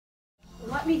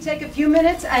me take a few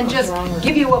minutes and just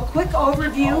give you a quick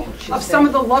overview of some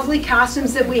of the lovely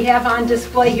costumes that we have on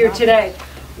display here today.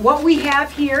 What we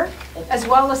have here, as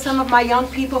well as some of my young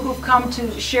people who've come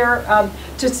to share,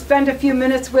 to spend a few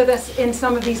minutes with us in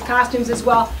some of these costumes as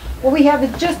well. What we have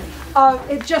is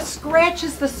it just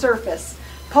scratches the surface.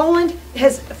 Poland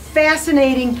has a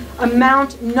fascinating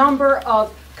number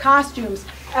of costumes.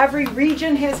 Every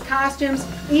region has costumes.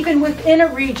 Even within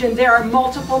a region, there are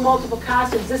multiple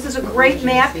costumes. This is a great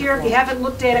map here. If you haven't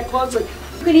looked at it closely,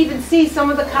 you can even see some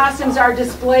of the costumes are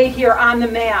displayed here on the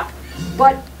map.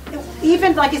 But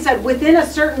even, like I said, within a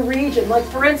certain region, like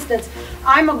for instance,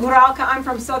 I'm a Góralka, I'm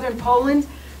from southern Poland,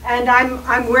 and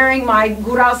I'm wearing my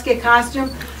Góralskie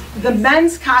costume. The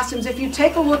men's costumes, if you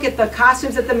take a look at the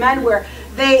costumes that the men wear,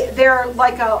 they're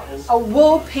like a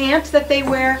wool pant that they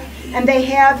wear, and they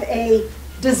have a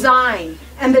design.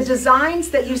 And the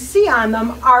designs that you see on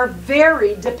them are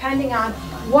varied depending on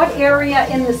what area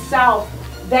in the south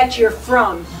that you're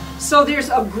from. So there's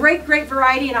a great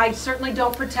variety, and I certainly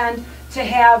don't pretend to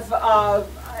have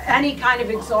any kind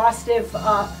of exhaustive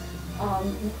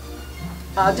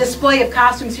display of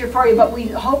costumes here for you, but we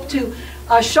hope to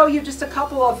show you just a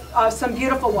couple of some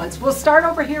beautiful ones. We'll start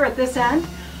over here at this end.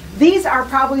 These are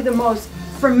probably the most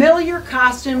familiar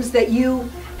costumes that you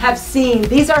have seen.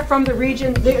 These are from the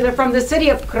region, they're from the city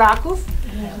of Kraków.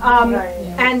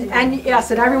 And yes,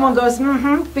 and everyone goes,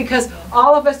 because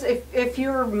all of us, if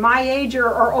you're my age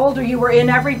or older, you were in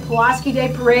every Pulaski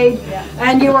Day parade,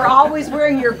 and you were always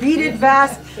wearing your beaded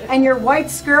vest and your white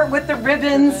skirt with the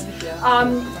ribbons.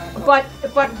 But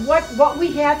what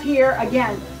we have here,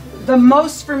 again, the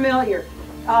most familiar,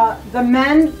 the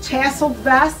men tasseled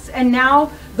vests, and now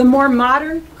the more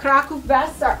modern Kraków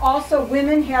vests are also,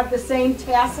 women have the same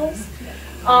tassels.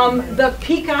 The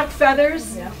peacock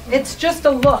feathers, it's just a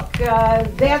look.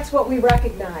 That's what we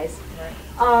recognize.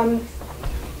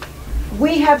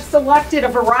 We have selected a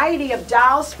variety of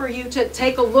dolls for you to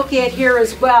take a look at here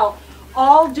as well.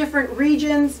 All different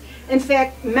regions. In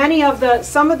fact,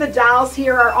 some of the dolls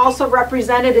here are also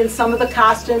represented in some of the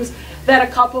costumes that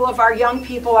a couple of our young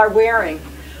people are wearing.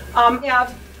 We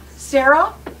have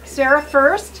Sarah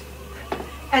first,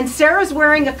 and Sarah's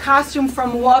wearing a costume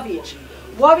from Łowicz.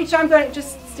 Łowicz, I'm going to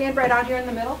just stand right out here in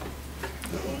the middle.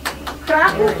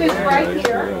 Kraków is right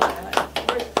here.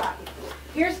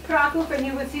 Here's Kraków, and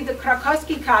you would see the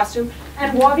Krakowski costume,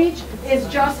 and Łowicz is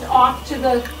just off to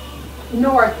the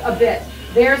north a bit.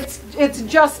 It's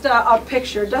just a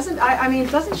picture. Doesn't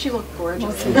she look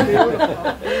gorgeous?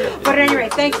 But anyway,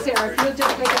 thanks, Sarah. If you'll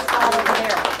just take a spot over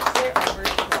there.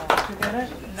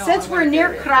 Since we're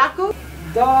near Kraków,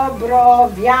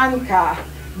 Dobrowianka.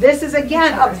 This is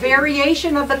again a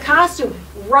variation of the costume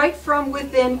right from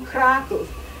within Kraków.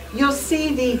 You'll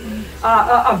see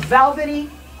a velvety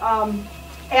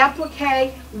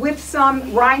applique with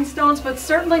some rhinestones, but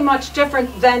certainly much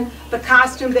different than the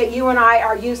costume that you and I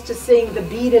are used to seeing, the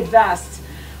beaded vests.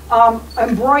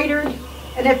 Embroidered,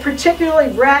 and it particularly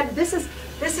red. This is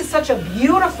such a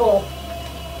beautiful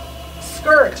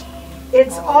skirt.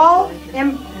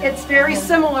 It's very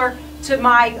similar to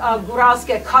my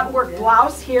Góralskie cutwork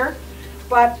blouse here,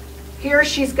 but here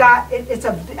she's got, it's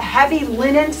a heavy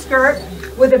linen skirt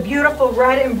with a beautiful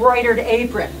red embroidered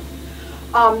apron.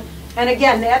 And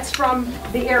again, that's from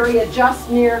the area just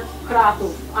near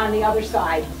Kraków on the other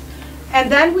side.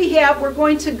 And then we're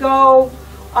going to go,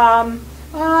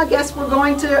 I guess we're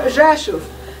going to Rzeszów.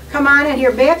 Come on in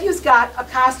here. Matthew's got a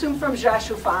costume from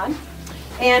Rzeszów on,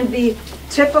 and the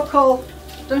typical,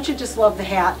 don't you just love the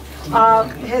hat?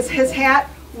 His hat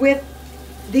with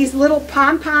these little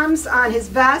pom-poms on his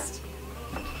vest,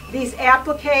 these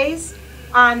appliques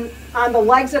on the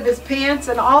legs of his pants,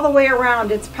 and all the way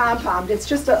around it's pom-pommed. It's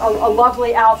just a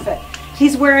lovely outfit.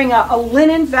 He's wearing a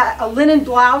linen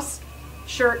blouse,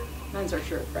 shirt, men's are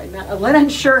shirt, right? A linen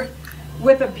shirt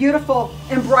with a beautiful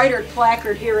embroidered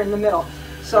placard here in the middle.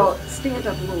 So stand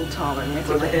up a little taller,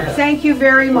 Nancy. Thank you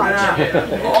very much. Put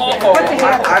the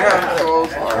hat I got so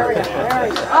sorry.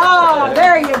 Oh,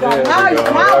 there you go. Now we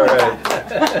got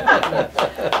it.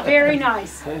 Very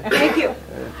nice. Thank you.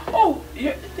 Oh,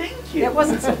 yeah, thank you. That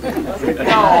wasn't so good, was it?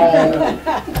 No.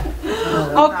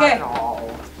 Okay.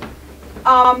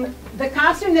 The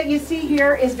costume that you see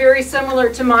here is very similar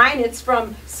to mine. It's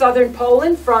from southern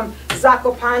Poland, from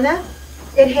Zakopane.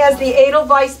 It has the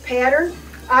Edelweiss pattern.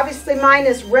 Obviously mine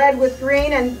is red with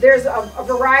green, and there's a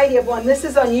variety of one. This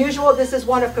is unusual. This is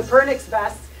one of Kopernik's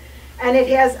vests, and it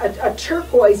has a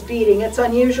turquoise beading. It's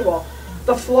unusual.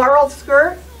 The floral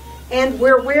skirt, and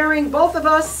we're wearing, both of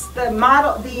us, the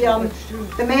model,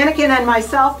 the mannequin and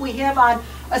myself, we have on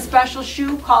a special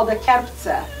shoe called a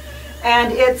kepce.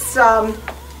 And it's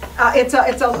It's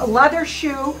a leather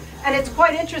shoe, and it's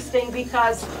quite interesting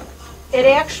because it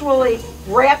actually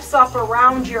wraps up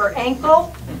around your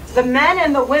ankle. The men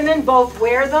and the women both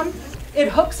wear them. It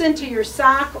hooks into your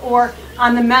sock, or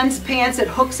on the men's pants, it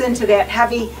hooks into that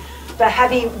the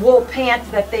heavy wool pant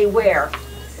that they wear.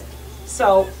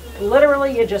 So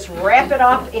literally you just wrap it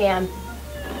up and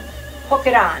hook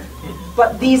it on.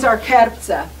 But these are kerpse.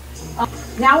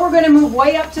 Now we're going to move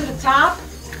way up to the top,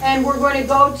 and we're going to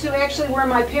go to actually where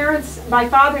my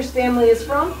father's family is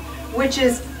from, which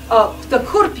is the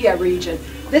Kurpia region.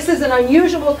 This is an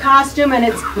unusual costume, and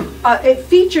it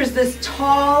features this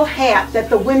tall hat that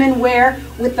the women wear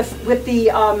with the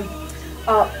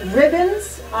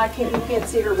ribbons. You can't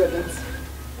see her ribbons.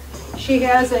 She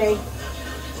has a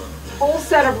whole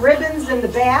set of ribbons in the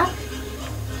back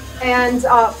and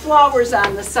flowers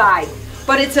on the side.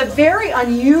 But it's a very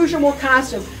unusual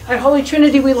costume. At Holy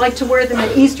Trinity, we like to wear them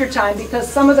at Easter time because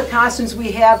some of the costumes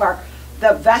we have are,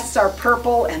 the vests are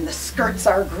purple and the skirts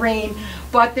are green,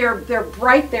 but they're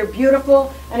bright, they're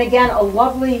beautiful, and again, a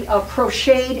lovely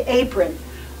crocheted apron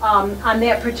on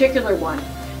that particular one.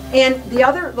 And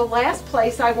the last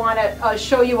place I want to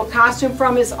show you a costume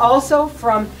from is also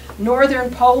from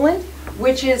northern Poland,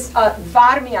 which is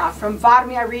Warmia, from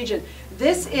Warmia region.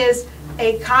 This is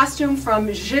a costume from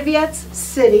Żywiec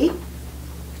city,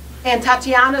 and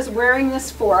Tatiana's wearing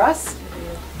this for us.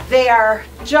 They are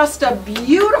just a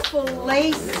beautiful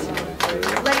lace.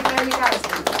 There you guys.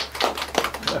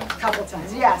 A couple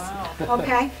times, yes.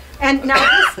 Okay. And now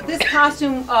this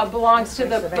costume belongs to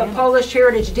the Polish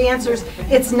Heritage Dancers.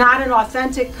 It's not an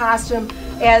authentic costume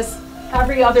as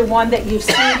every other one that you've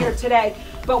seen here today.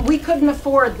 But we couldn't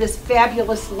afford this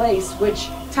fabulous lace, which,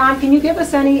 Tom, can you give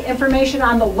us any information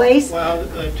on the lace? Well,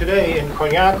 today in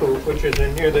Koniaków, which is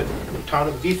near the town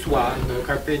of Wisła in the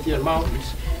Carpathian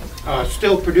Mountains,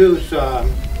 still produce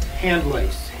hand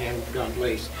lace, hand-done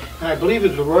lace. And I believe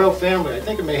it's the royal family. I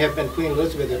think it may have been Queen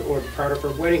Elizabeth that ordered part of her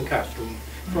wedding costume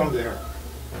from there.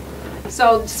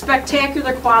 So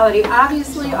spectacular quality.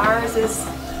 Obviously ours is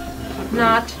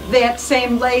not that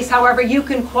same lace. However, you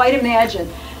can quite imagine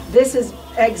this is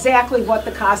exactly what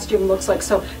the costume looks like.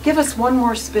 So give us one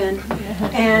more spin,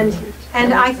 and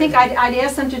I think I'd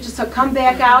ask them to just come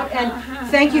back out, and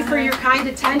thank you for your kind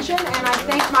attention, and I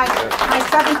thank my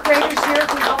 7th graders here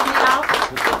who helped me out.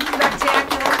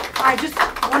 Spectacular. All right, just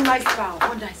one nice bow,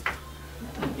 one nice bow.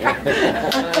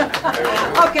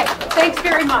 Okay, thanks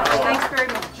very much. Thanks very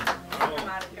much.